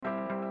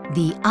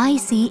The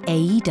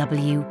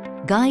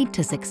ICAEW Guide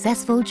to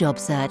Successful Job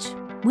Search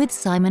with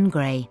Simon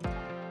Gray.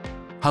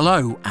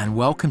 Hello and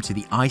welcome to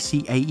the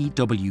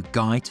ICAEW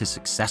Guide to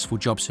Successful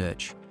Job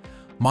Search.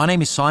 My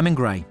name is Simon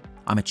Gray.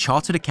 I'm a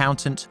chartered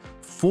accountant,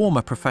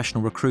 former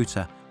professional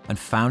recruiter and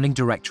founding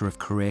director of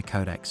Career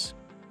Codex.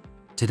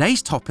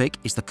 Today's topic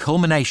is the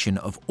culmination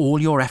of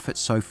all your efforts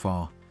so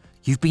far.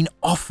 You've been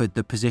offered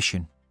the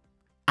position.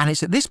 And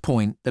it's at this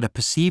point that a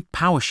perceived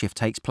power shift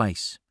takes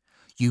place.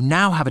 You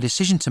now have a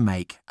decision to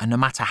make, and no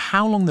matter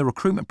how long the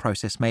recruitment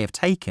process may have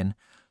taken,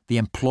 the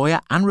employer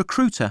and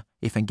recruiter,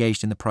 if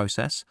engaged in the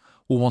process,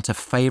 will want a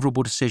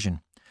favourable decision,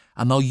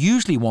 and they'll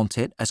usually want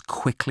it as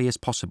quickly as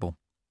possible.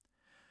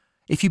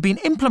 If you've been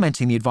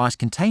implementing the advice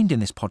contained in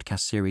this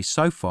podcast series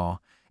so far,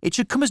 it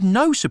should come as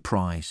no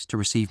surprise to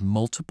receive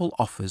multiple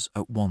offers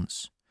at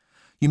once.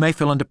 You may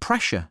feel under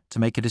pressure to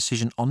make a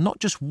decision on not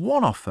just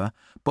one offer,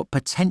 but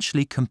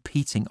potentially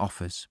competing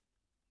offers.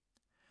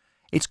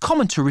 It's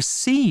common to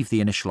receive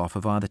the initial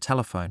offer via the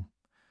telephone.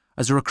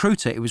 As a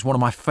recruiter, it was one of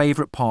my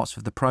favourite parts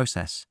of the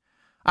process.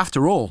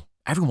 After all,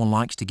 everyone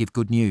likes to give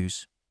good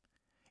news.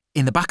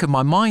 In the back of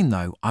my mind,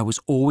 though, I was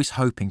always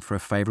hoping for a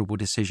favourable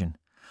decision.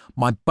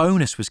 My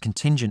bonus was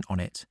contingent on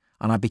it,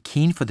 and I'd be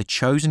keen for the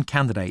chosen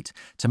candidate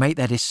to make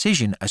their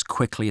decision as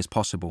quickly as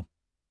possible.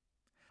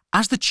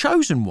 As the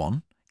chosen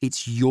one,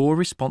 it's your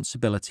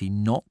responsibility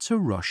not to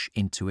rush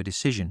into a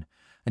decision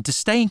and to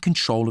stay in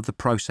control of the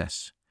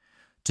process.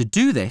 To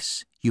do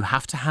this, you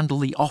have to handle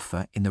the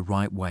offer in the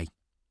right way.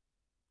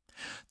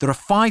 There are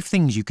 5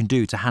 things you can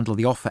do to handle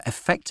the offer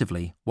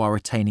effectively while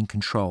retaining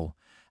control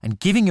and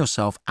giving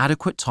yourself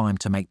adequate time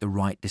to make the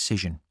right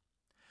decision.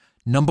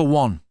 Number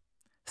 1,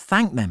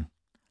 thank them.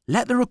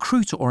 Let the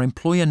recruiter or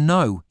employer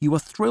know you are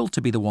thrilled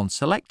to be the one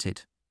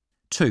selected.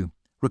 2,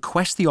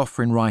 request the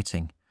offer in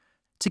writing.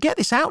 To get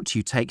this out to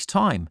you takes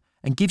time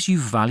and gives you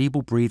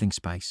valuable breathing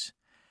space.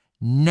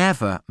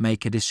 Never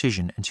make a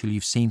decision until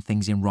you've seen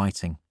things in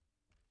writing.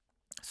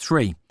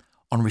 3,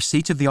 on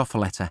receipt of the offer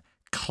letter,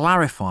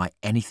 clarify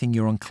anything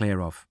you're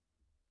unclear of.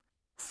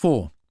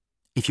 4,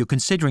 if you're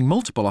considering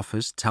multiple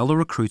offers, tell the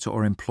recruiter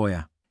or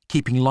employer.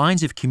 Keeping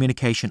lines of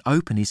communication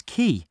open is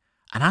key,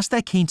 and as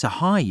they're keen to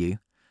hire you,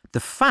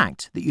 the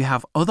fact that you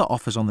have other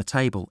offers on the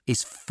table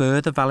is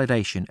further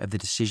validation of the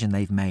decision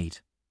they've made.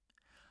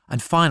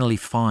 And finally,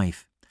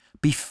 5,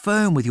 be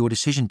firm with your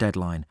decision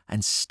deadline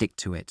and stick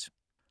to it.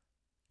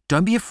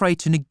 Don't be afraid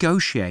to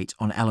negotiate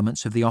on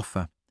elements of the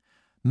offer.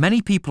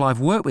 Many people I've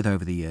worked with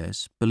over the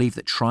years believe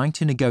that trying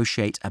to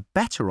negotiate a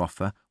better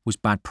offer was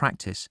bad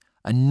practice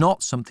and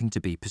not something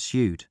to be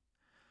pursued.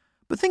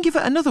 But think of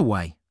it another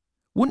way.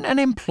 Wouldn't an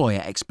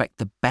employer expect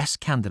the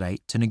best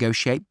candidate to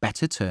negotiate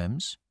better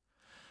terms?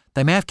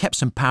 They may have kept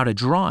some powder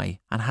dry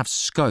and have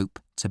scope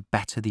to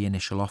better the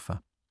initial offer.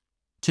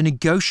 To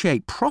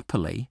negotiate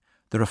properly,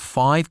 there are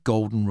 5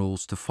 golden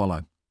rules to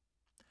follow.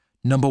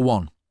 Number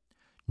 1,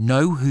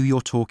 know who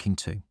you're talking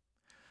to.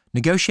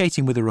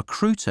 Negotiating with a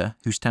recruiter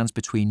who stands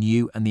between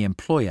you and the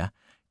employer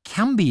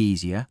can be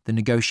easier than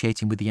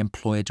negotiating with the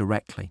employer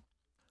directly.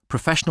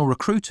 Professional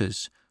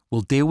recruiters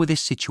will deal with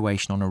this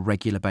situation on a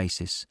regular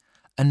basis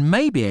and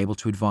may be able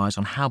to advise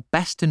on how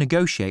best to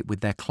negotiate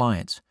with their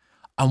client.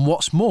 And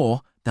what's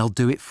more, they'll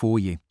do it for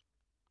you.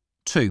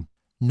 2,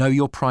 know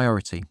your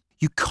priority.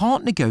 You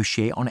can't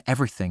negotiate on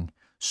everything,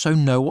 so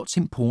know what's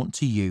important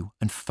to you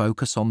and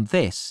focus on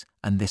this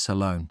and this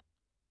alone.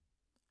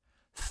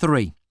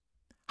 3,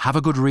 have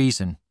a good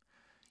reason.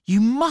 You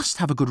must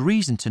have a good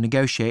reason to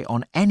negotiate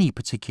on any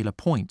particular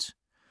point.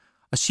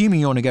 Assuming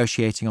you're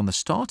negotiating on the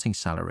starting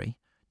salary,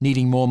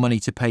 needing more money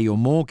to pay your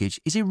mortgage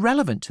is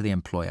irrelevant to the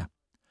employer.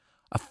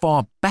 A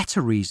far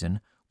better reason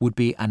would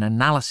be an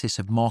analysis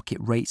of market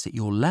rates at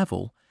your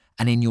level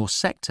and in your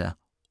sector,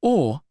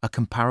 or a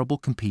comparable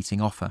competing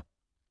offer.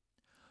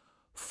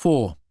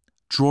 4,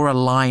 draw a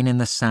line in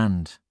the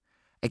sand.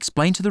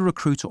 Explain to the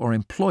recruiter or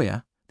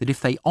employer that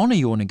if they honour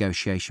your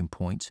negotiation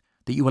point,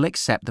 that you will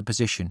accept the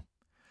position.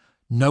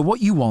 Know what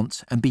you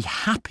want and be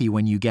happy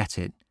when you get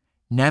it.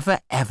 Never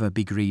ever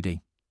be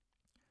greedy.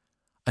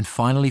 And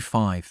finally,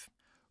 5,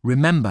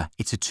 remember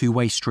it's a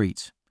two-way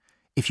street.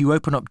 If you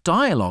open up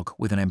dialogue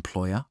with an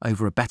employer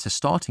over a better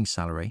starting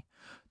salary,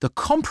 the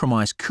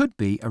compromise could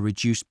be a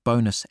reduced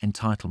bonus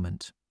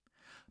entitlement.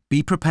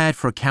 Be prepared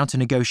for a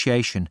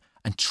counter-negotiation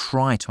and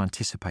try to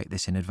anticipate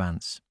this in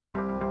advance.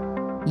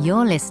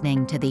 You're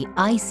listening to the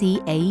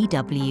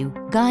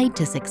ICAEW Guide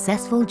to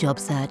Successful Job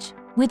Search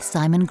with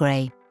Simon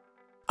Gray.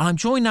 And I'm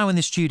joined now in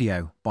the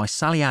studio by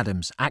Sally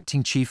Adams,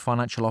 Acting Chief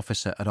Financial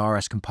Officer at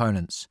RS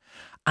Components,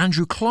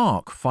 Andrew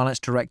Clark, Finance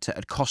Director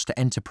at Costa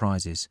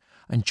Enterprises,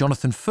 and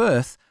Jonathan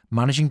Firth,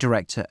 Managing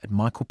Director at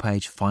Michael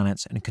Page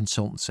Finance and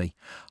Consultancy.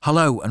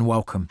 Hello and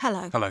welcome.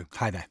 Hello. Hello.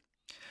 Hi there.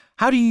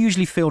 How do you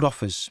usually field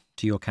offers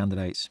to your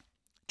candidates?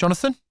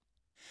 Jonathan?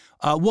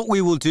 What we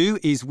will do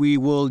is we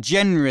will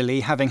generally,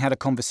 having had a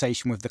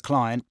conversation with the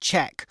client,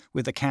 check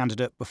with the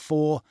candidate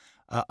before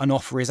an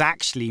offer is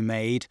actually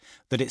made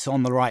that it's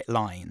on the right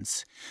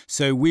lines.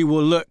 So we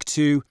will look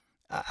to,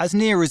 as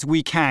near as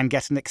we can,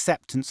 get an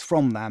acceptance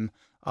from them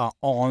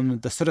on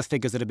the sort of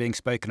figures that are being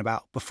spoken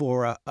about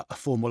before a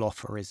formal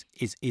offer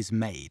is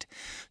made,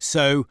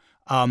 so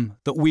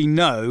that we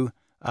know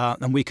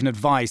and we can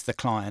advise the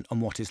client on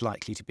what is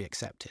likely to be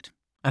accepted.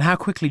 And how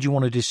quickly do you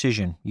want a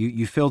decision?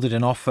 You fielded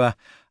an offer.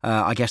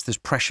 I guess there's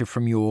pressure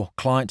from your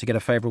client to get a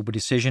favourable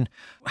decision.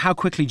 How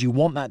quickly do you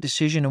want that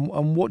decision,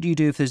 and what do you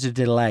do if there's a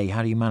delay?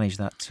 How do you manage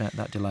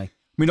that delay?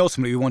 I mean,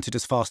 ultimately, we want it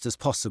as fast as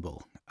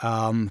possible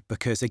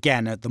because,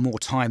 again, the more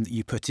time that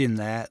you put in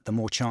there, the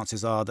more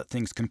chances are that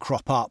things can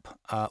crop up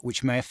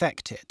which may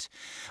affect it.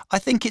 I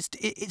think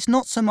it's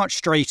not so much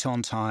straight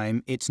on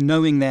time, it's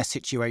knowing their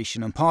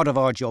situation. And part of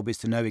our job is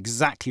to know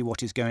exactly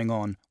what is going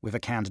on with a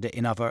candidate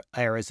in other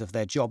areas of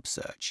their job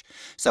search.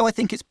 So I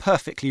think it's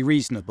perfectly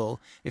reasonable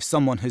if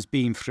someone has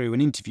been through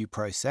an interview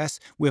process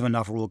with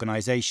another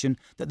organisation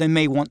that they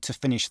may want to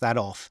finish that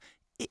off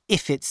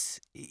if it's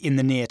in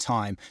the near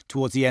time,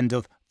 towards the end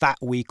of that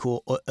week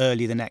or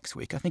early the next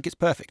week. I think it's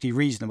perfectly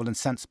reasonable and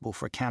sensible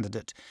for a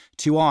candidate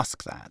to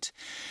ask that.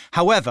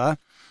 However,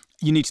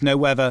 you need to know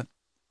whether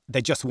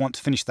they just want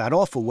to finish that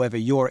off or whether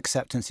your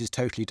acceptance is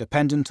totally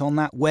dependent on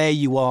that, where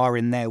you are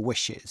in their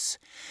wishes.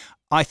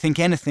 I think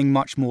anything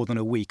much more than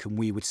a week and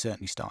we would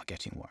certainly start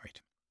getting worried.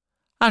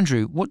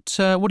 Andrew, what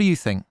do you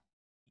think?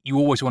 You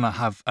always want to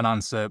have an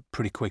answer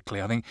pretty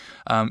quickly. I think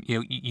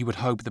you would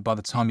hope that by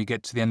the time you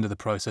get to the end of the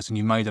process and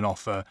you've made an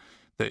offer,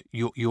 that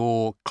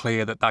you're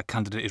clear that that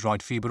candidate is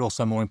right for you, but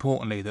also more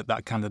importantly that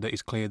that candidate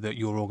is clear that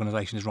your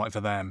organisation is right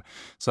for them.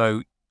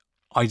 So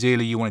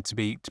ideally, you want it to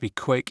be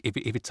quick. If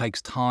it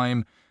takes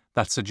time,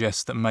 that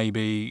suggests that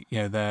maybe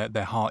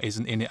their heart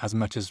isn't in it as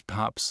much as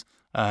perhaps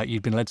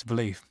you've been led to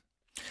believe.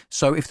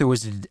 So if there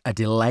was a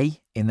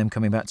delay in them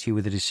coming back to you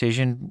with a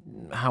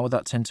decision, how would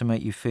that tend to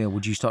make you feel?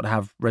 Would you start to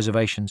have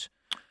reservations?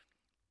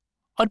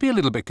 I'd be a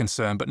little bit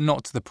concerned, but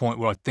not to the point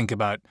where I'd think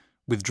about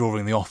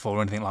withdrawing the offer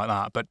or anything like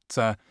that. But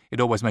it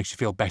always makes you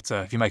feel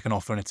better if you make an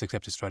offer and it's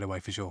accepted straight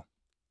away, for sure.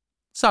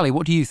 Sally,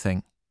 what do you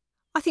think?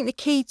 I think the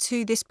key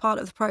to this part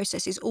of the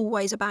process is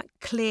always about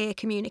clear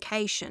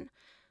communication.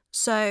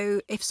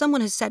 So if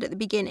someone has said at the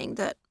beginning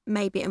that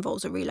maybe it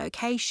involves a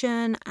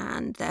relocation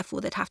and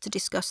therefore they'd have to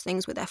discuss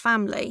things with their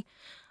family,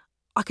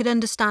 I could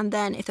understand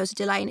then if there's a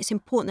delay, and it's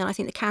important then I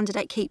think the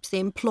candidate keeps the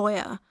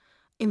employer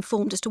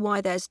informed as to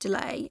why there's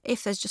delay.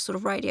 If there's just sort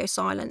of radio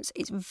silence,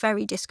 it's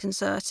very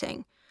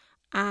disconcerting,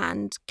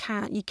 and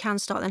you can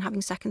start then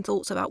having second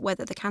thoughts about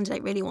whether the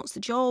candidate really wants the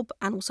job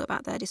and also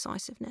about their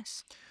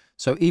decisiveness.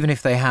 So even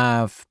if they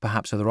have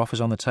perhaps other offers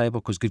on the table,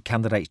 because good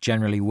candidates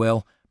generally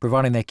will,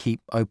 providing they keep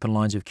open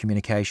lines of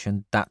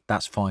communication,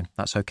 that's fine,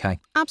 that's okay.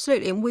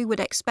 Absolutely, and we would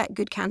expect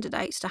good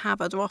candidates to have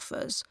other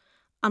offers,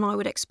 and I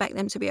would expect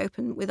them to be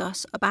open with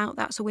us about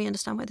that so we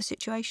understand where the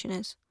situation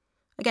is.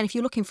 Again, if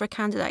you're looking for a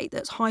candidate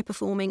that's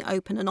high-performing,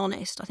 open and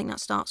honest, I think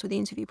that starts with the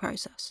interview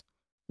process.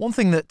 One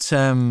thing that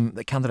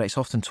candidates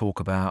often talk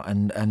about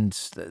and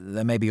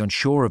they may be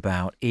unsure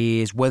about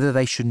is whether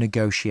they should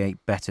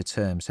negotiate better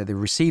terms. So they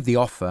receive the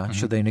offer,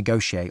 should they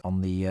negotiate on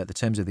the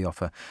terms of the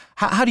offer?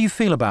 How do you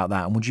feel about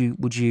that? And would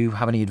you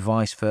have any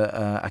advice for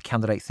a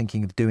candidate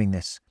thinking of doing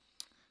this?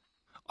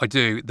 I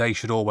do. They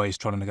should always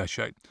try to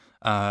negotiate.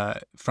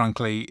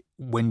 Frankly,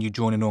 when you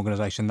join an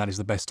organisation, that is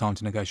the best time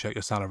to negotiate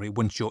your salary.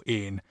 Once you're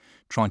in,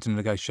 trying to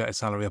negotiate a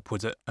salary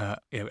upwards at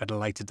a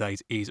later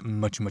date is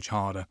much, much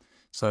harder.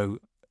 So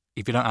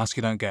if you don't ask,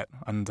 you don't get.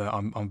 And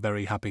I'm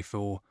very happy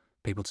for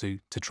people to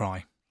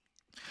try.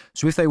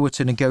 So if they were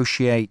to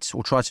negotiate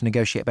or try to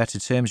negotiate better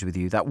terms with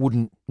you, that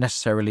wouldn't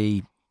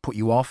necessarily put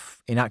you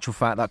off. In actual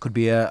fact, that could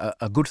be a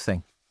good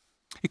thing.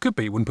 It could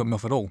be. It wouldn't put me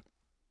off at all.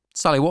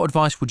 Sally, what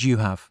advice would you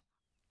have?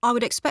 I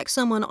would expect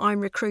someone I'm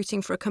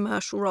recruiting for a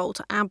commercial role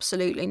to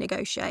absolutely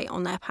negotiate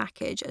on their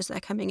package as they're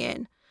coming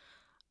in.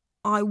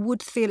 I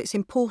would feel it's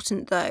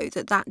important, though,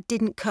 that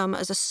didn't come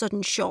as a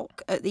sudden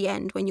shock at the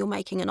end when you're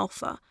making an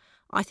offer.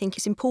 I think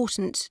it's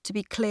important to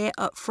be clear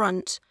up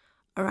front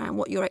around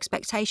what your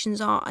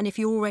expectations are. And if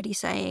you're already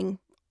saying,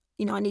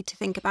 I need to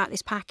think about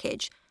this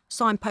package,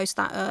 signpost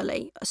that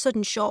early. A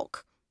sudden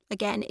shock,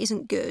 again,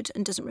 isn't good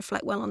and doesn't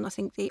reflect well on, I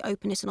think, the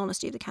openness and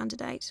honesty of the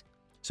candidate.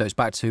 So it's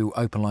back to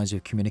open lines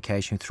of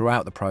communication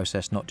throughout the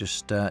process, not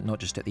just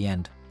at the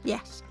end.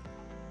 Yes.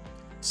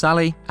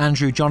 Sally,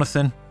 Andrew,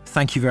 Jonathan,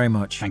 thank you very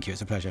much. Thank you,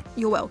 it's a pleasure.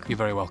 You're welcome. You're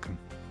very welcome.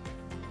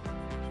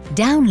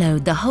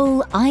 Download the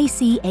whole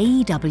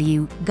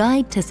ICAEW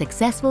Guide to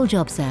Successful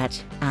Job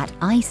Search at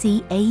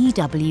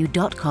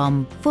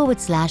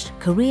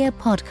icaew.com/career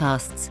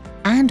podcasts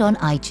and on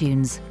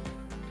iTunes.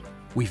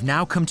 We've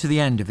now come to the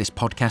end of this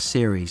podcast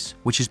series,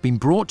 which has been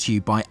brought to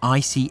you by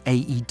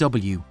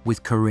ICAEW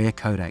with Career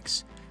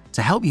Codex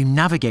to help you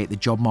navigate the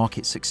job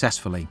market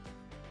successfully.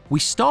 We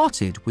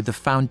started with the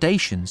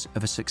foundations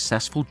of a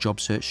successful job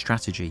search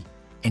strategy,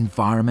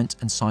 environment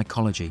and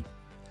psychology.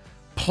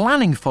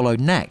 Planning followed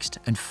next,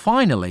 and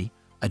finally,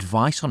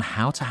 advice on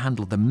how to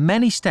handle the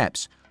many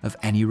steps of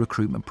any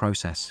recruitment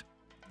process.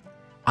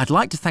 I'd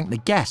like to thank the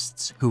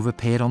guests who have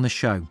appeared on the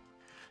show.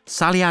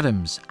 Sally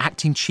Adams,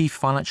 Acting Chief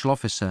Financial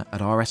Officer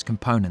at RS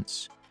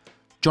Components.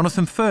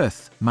 Jonathan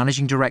Firth,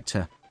 Managing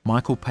Director,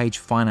 Michael Page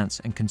Finance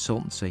and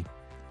Consultancy,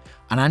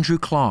 and Andrew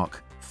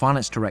Clark,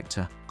 Finance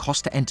Director,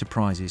 Costa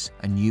Enterprises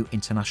and New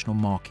International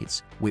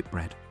Markets,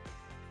 Whitbread.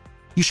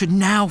 You should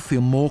now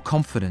feel more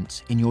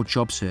confident in your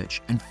job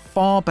search and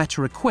far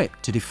better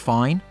equipped to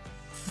define,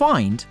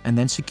 find, and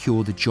then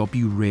secure the job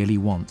you really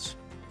want.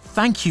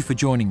 Thank you for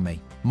joining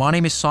me. My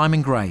name is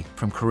Simon Gray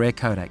from Career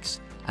Codex,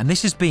 and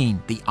this has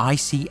been the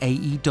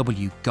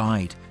ICAEW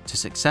Guide to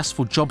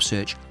Successful Job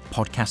Search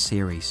podcast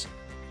series.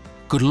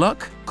 Good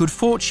luck, good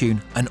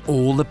fortune, and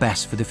all the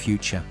best for the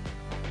future.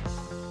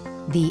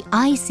 The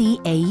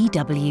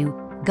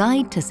ICAEW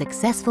Guide to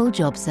Successful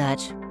Job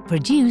Search,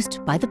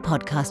 produced by the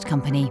Podcast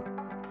Company.